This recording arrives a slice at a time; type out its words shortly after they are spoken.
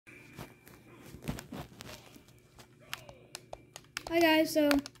Hi guys, so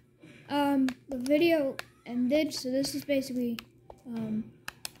the video ended, so this is basically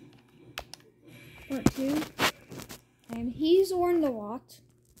part 2. And he's learned a lot.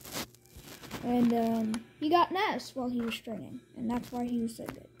 And he got Ness while he was training, and that's why he was so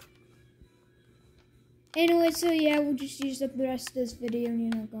good. Anyway, so yeah, we'll just use up the rest of this video and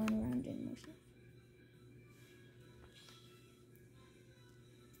you're not going around anymore. So.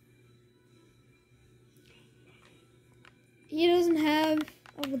 He doesn't have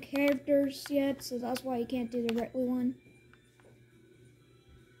all the characters yet, so that's why he can't do the Ripley one.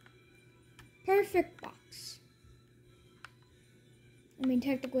 Perfect box. I mean,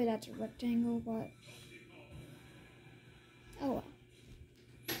 technically that's a rectangle, but oh well.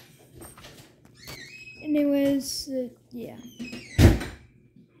 Anyways, yeah.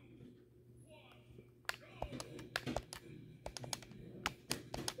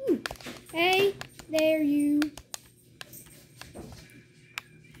 Ooh. Hey, there you.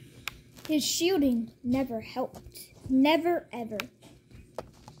 His shielding never helped. Never, ever.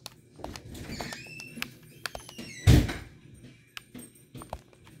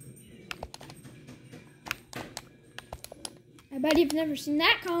 I bet you've never seen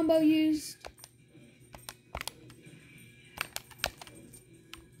that combo used.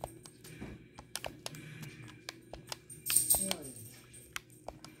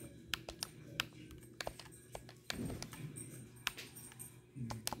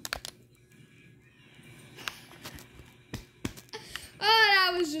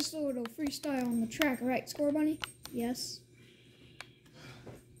 Was just a little freestyle on the track, right, Score Bunny? Yes.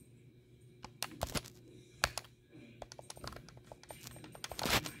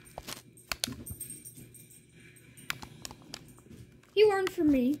 He learned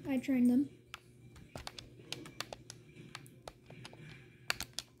from me. I trained him.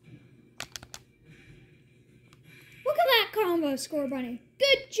 Look at that combo, Score Bunny.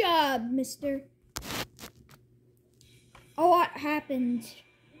 Good job, mister. A lot happened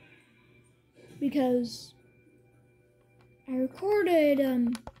because I recorded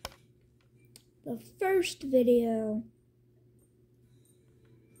the first video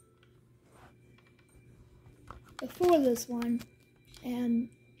before this one, and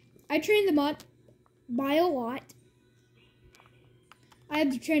I trained them up by a lot. I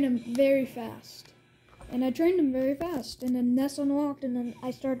had to train them very fast, and I trained them very fast, and then Ness unlocked, and then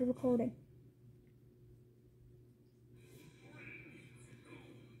I started recording.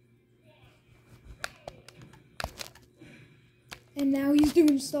 And now he's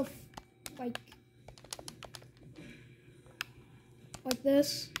doing stuff like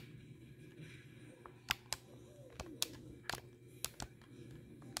this.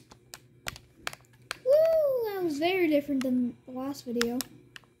 Woo! That was very different than the last video.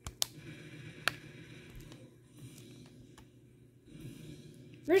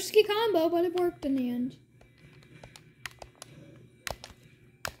 Risky combo, but it worked in the end.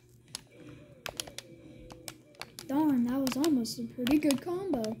 Darn, that was almost a pretty good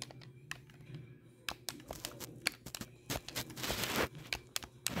combo.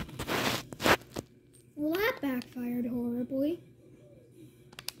 Well, that backfired horribly.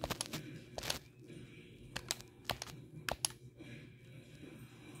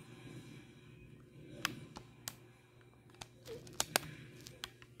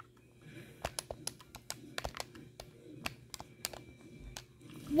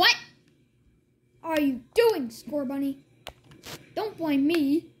 What are you doing, Score Bunny? Don't blame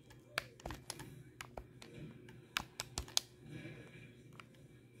me.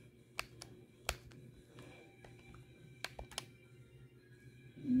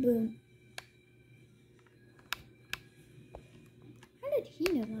 Boom. How did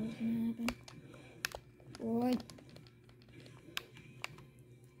he know that was gonna happen? Boy.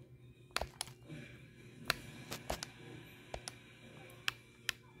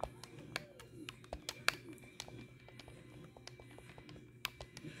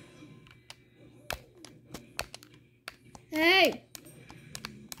 Hey!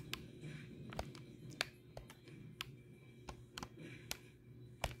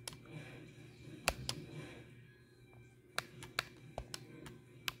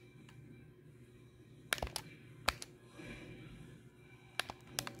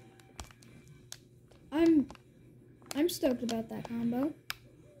 I'm stoked about that combo.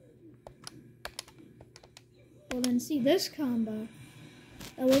 Well then see this combo.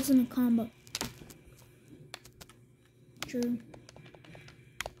 That wasn't a combo. True.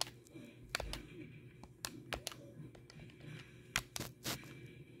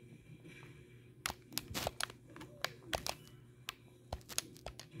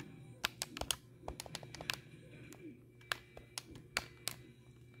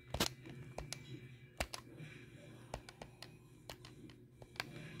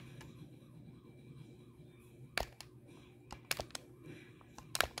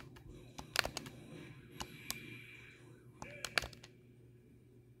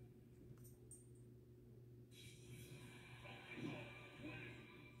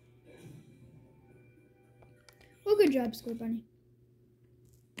 Well, good job, Square Bunny.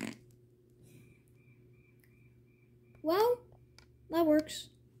 Well, that works.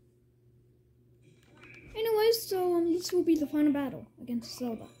 Anyways, so this will be the final battle against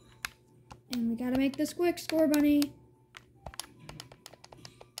Zelda. And we gotta make this quick, Score Bunny.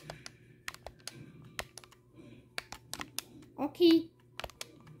 Okay.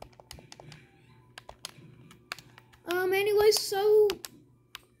 Anyways, so,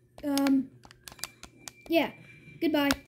 yeah. Goodbye.